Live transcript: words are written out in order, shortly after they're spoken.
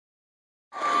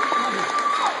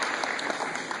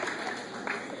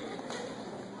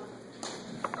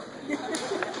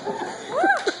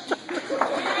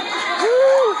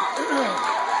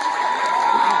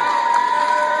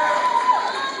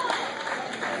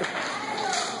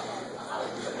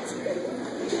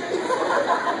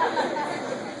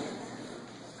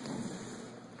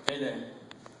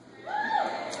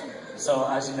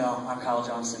you know, I'm Kyle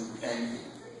Johnson, and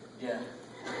yeah.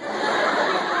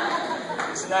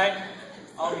 Tonight,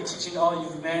 I'll be teaching all you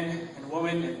men and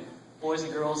women and boys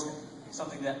and girls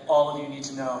something that all of you need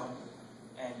to know,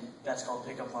 and that's called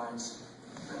pickup lines.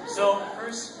 So,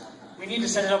 first, we need to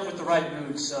set it up with the right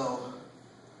mood, so...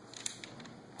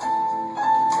 You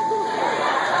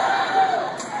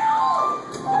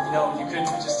know, you could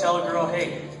just tell a girl,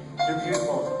 hey, you're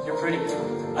beautiful, you're pretty,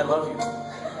 I love you.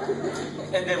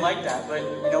 And they like that, but,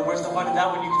 you know, where's the fun in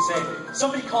that when you can say,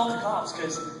 somebody call the cops,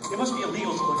 because it must be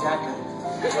illegal to look that good.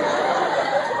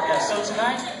 Yeah, so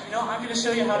tonight, you know, I'm going to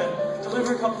show you how to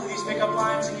deliver a couple of these pickup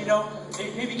lines, and, you know,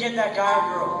 maybe get that guy or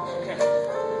girl. Okay.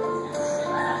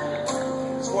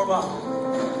 Let's warm up.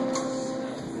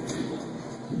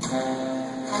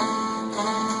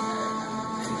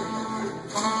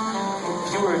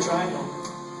 If you were a triangle,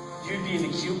 you'd be the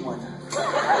cute one.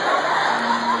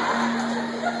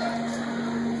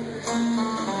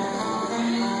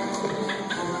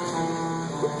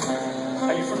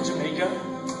 Are you from Jamaica?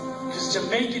 Because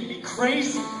Jamaican be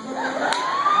crazy.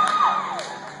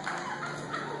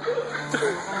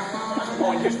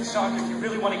 Oh, and here's the shocker if you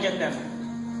really want to get them.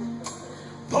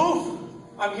 Poof!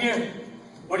 I'm here.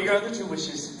 What are your other two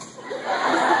wishes?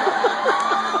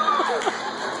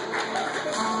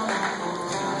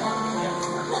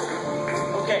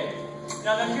 Okay.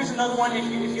 Now here's another one. If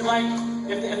you like,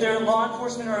 if they're law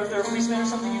enforcement or if they're a policeman or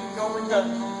something, you can go with the,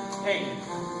 hey,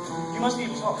 you must be a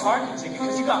parking ticket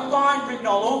because you got fine written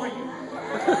all over you.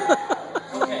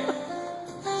 Okay.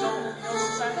 So, you know,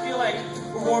 since I feel like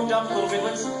we're warmed up a little bit,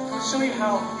 let's show you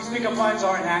how these pickup lines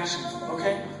are in action,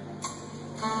 okay?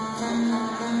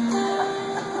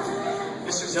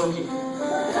 Mr. Zilke,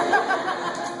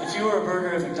 if you were a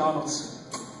burger at McDonald's,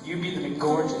 you'd be the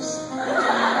McGorgeous.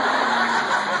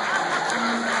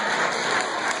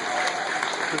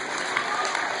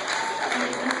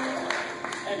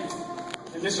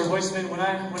 And Mr. Hoistman, when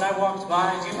I walked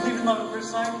by, do you believe in love at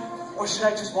first sight? Or should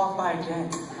I just walk by again?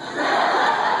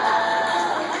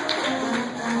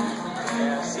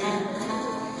 Yeah, see?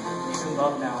 He's in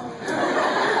love now.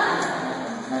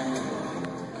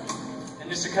 And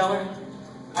Mr. Keller,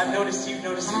 I've noticed you've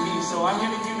noticed me, so I'm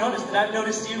giving you notice that I've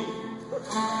noticed you.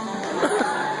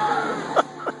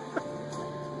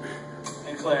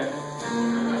 And Claire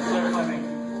Fleming,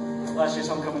 last year's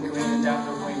homecoming queen and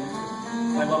Daffodil Queen.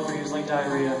 My love for you is like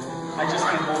diarrhea. I just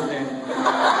can't hold it in.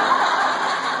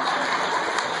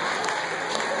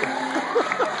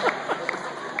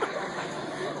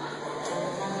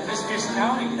 And Miss Pierce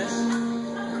County, that's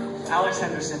Alex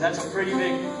Henderson. That's a pretty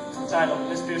big title,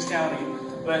 Miss Pierce County.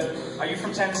 But are you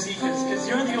from Tennessee? Because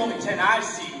you're the only 10 I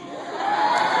see. Yeah.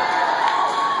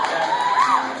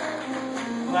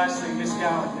 Lastly, Miss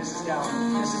Gowan, Mrs.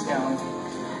 Gowan, Mrs. Gowan.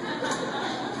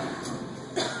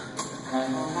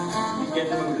 You get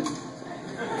the mood.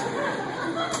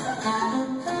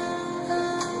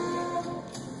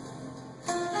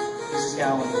 Mrs.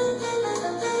 Gowan,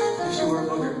 if you were a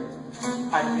booger,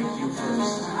 I'd pick you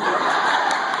first.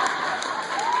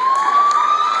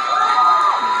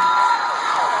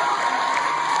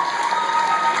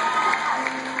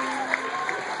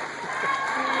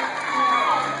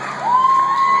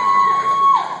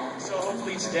 So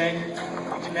hopefully today,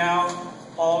 you can now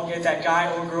all get that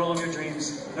guy or girl of your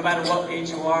dreams, no matter what age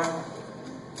you are,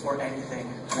 or anything.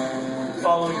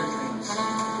 Follow your dreams.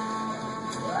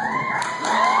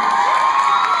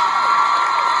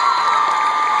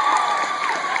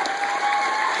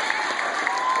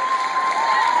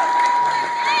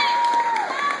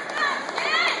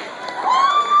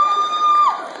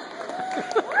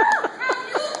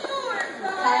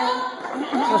 Kyle,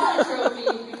 you want a trophy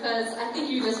because I think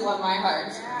you just won my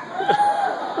heart.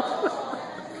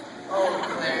 Oh,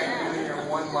 Claire, you and your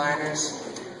one-liners.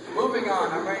 Moving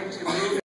on, I'm ready to move